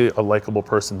are they a likable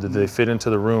person? Did they fit into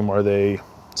the room? Are they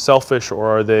selfish, or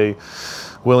are they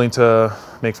willing to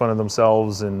make fun of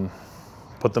themselves and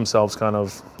put themselves kind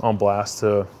of on blast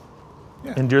to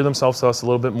endear themselves to us a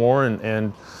little bit more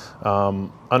and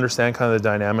understand kind of the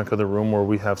dynamic of the room, where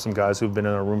we have some guys who've been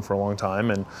in our room for a long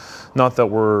time, and not that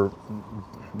we're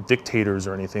dictators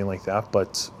or anything like that,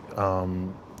 but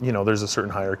you know, there's a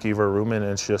certain hierarchy of our room, and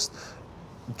it's just,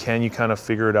 can you kind of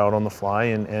figure it out on the fly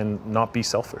and not be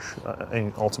selfish,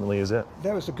 and ultimately is it.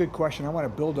 That was a good question. I want to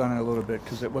build on it a little bit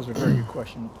because it was a very good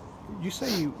question. You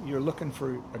say you're looking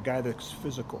for a guy that's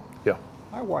physical. Yeah.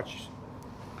 I watch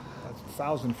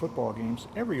 1,000 football games.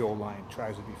 Every O-line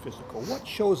tries to be physical. What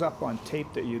shows up on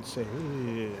tape that you'd say,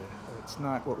 it's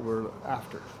not what we're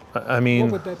after? I mean,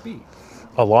 what would that be?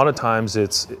 A lot of times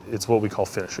it's what we call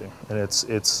finishing, and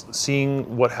it's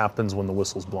seeing what happens when the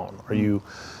whistle's blown.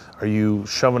 Are you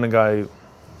shoving a guy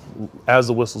as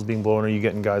the whistle's being blown? Are you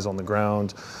getting guys on the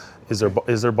ground? Is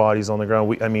their bodies on the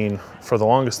ground? I mean, for the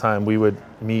longest time,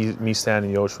 me, Stan,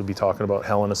 and Yosh would be talking about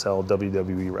Hell in a Cell,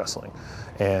 WWE wrestling,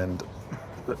 and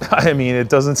I mean, it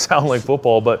doesn't sound like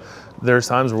football, but there's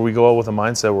times where we go out with a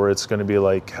mindset where it's going to be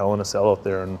like Hell in a Cell out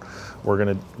there, and we're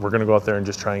gonna go out there and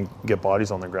just try and get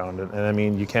bodies on the ground. And I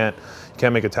mean, you can't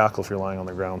make a tackle if you're lying on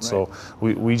the ground. Right. So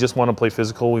we just want to play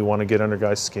physical. We want to get under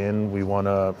guys' skin. We want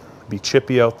to be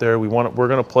chippy out there. We're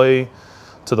going to play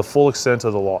to the full extent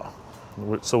of the law.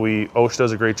 So Osh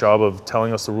does a great job of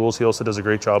telling us the rules. He also does a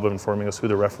great job of informing us who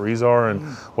the referees are and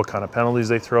what kind of penalties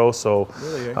they throw. So,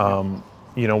 really,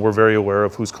 you know, we're very aware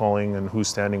of who's calling and who's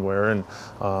standing where. And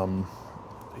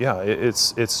yeah,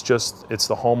 it's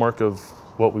the hallmark of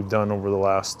what we've done over the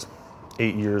last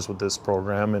 8 years with this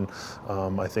program, and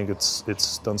I think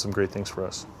it's done some great things for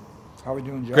us. How are we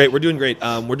doing, Josh? Great, we're doing great.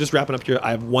 We're just wrapping up here.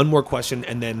 I have one more question,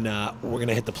 and then we're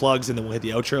gonna hit the plugs, and then we'll hit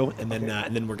the outro, and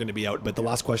then we're gonna be out. But the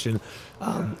last question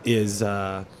is,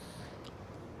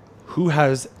 who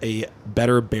has a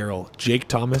better barrel, Jake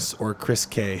Thomas or Chris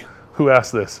K? Who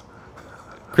asked this?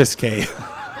 Chris K.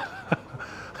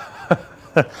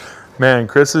 Man,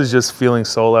 Chris is just feeling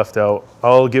so left out.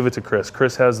 I'll give it to Chris.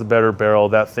 Chris has the better barrel.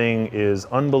 That thing is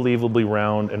unbelievably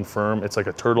round and firm. It's like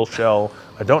a turtle shell.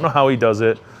 I don't know how he does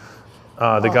it.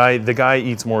 The guy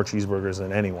eats more cheeseburgers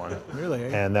than anyone. Really?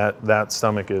 Eh? And that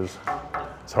stomach is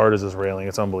as hard as his railing.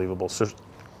 It's unbelievable. So,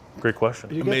 great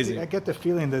question. Amazing. I get the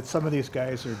feeling that some of these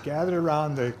guys are gathered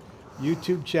around the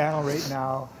YouTube channel right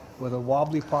now with a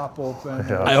wobbly pop open.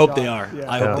 Yeah. I hope they are.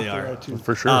 Yeah, I hope they are. Too.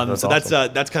 For sure. So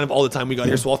awesome. that's kind of all the time we got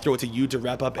here. So I'll throw it to you to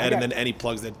wrap up, Ed, and then any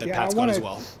plugs that Pat's got as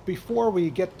well. Before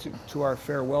we get to our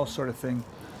farewell sort of thing,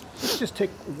 let's just take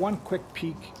one quick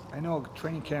peek. I know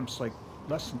training camp's like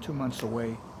less than 2 months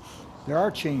away. There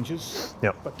are changes,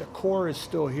 but the core is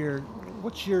still here.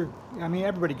 I mean,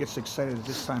 everybody gets excited at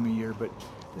this time of year, but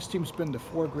this team's been to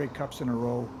 4 Grey Cups in a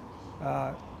row.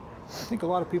 I think a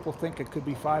lot of people think it could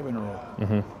be 5 in a row.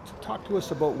 So talk to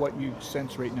us about what you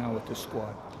sense right now with this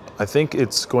squad. I think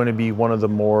it's going to be one of the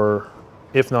more,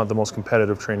 if not the most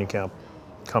competitive training camp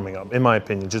coming up, in my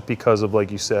opinion, just because of,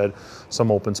 like you said,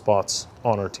 some open spots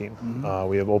on our team.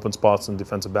 We have open spots in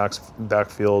defensive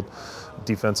backfield,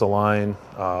 defensive line,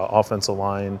 offensive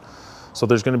line. So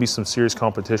there's going to be some serious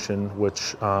competition,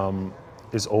 which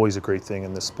is always a great thing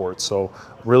in this sport. So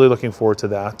really looking forward to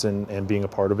that and being a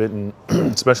part of it, and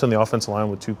especially in the offensive line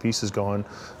with 2 pieces going,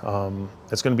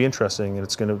 it's going to be interesting, and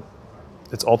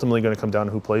it's ultimately going to come down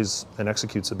to who plays and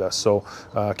executes the best. So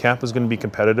camp is going to be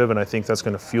competitive, and I think that's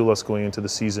going to fuel us going into the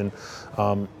season,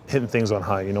 hitting things on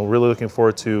high. You know, really looking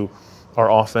forward to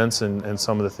our offense and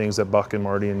some of the things that Buck and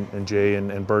Marty and Jay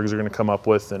and Bergs are going to come up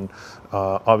with, and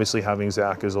obviously having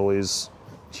Zach is always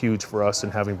huge for us,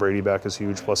 and having Brady back is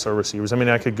huge, plus our receivers. I mean,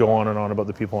 I could go on and on about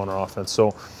the people on our offense.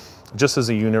 So just as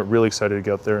a unit, really excited to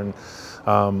get out there, and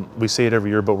we say it every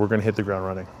year, but we're going to hit the ground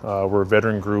running. We're a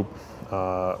veteran group.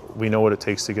 We know what it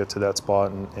takes to get to that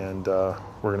spot, and we're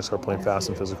going to start playing fast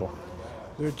and physical.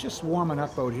 They're just warming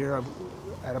up out here.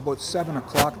 At about 7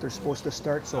 o'clock, they're supposed to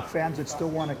start, so fans that still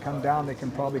want to come down, they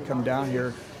can probably come down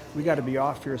here. We got to be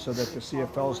off here so that the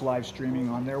CFL's live streaming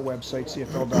on their website,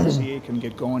 cfl.ca, can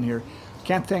get going here.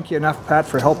 Can't thank you enough, Pat,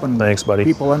 for helping Thanks, buddy.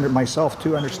 people myself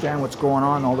too understand what's going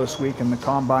on all this week in the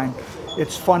Combine.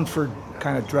 It's fun for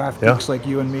kind of draft geeks like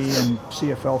you and me and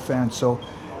CFL fans. So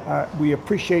we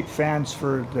appreciate fans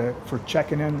for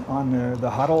checking in on the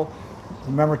Huddle.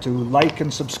 Remember to like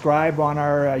and subscribe on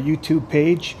our YouTube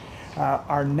page.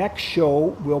 Our next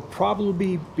show will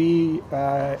probably be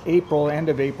April, end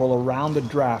of April, around the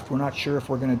draft. We're not sure if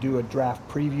we're going to do a draft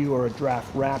preview or a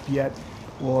draft wrap yet.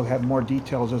 We'll have more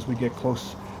details as we get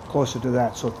closer to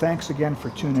that. So thanks again for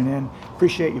tuning in.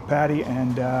 Appreciate you, Patty,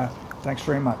 and thanks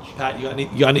very much. Pat,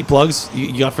 you got any plugs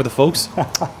you got for the folks?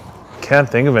 Can't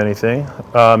think of anything.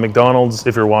 McDonald's,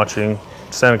 if you're watching,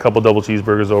 send a couple double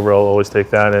cheeseburgers over. I'll always take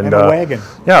that. And a wagon.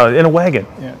 Yeah, in a wagon.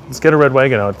 Yeah. Let's get a red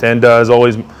wagon out. And as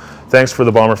always, thanks for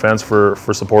the Bomber fans for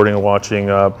supporting and watching.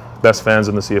 Best fans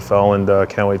in the CFL, and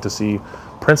can't wait to see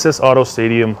Princess Auto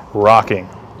Stadium rocking.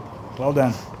 Well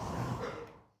done.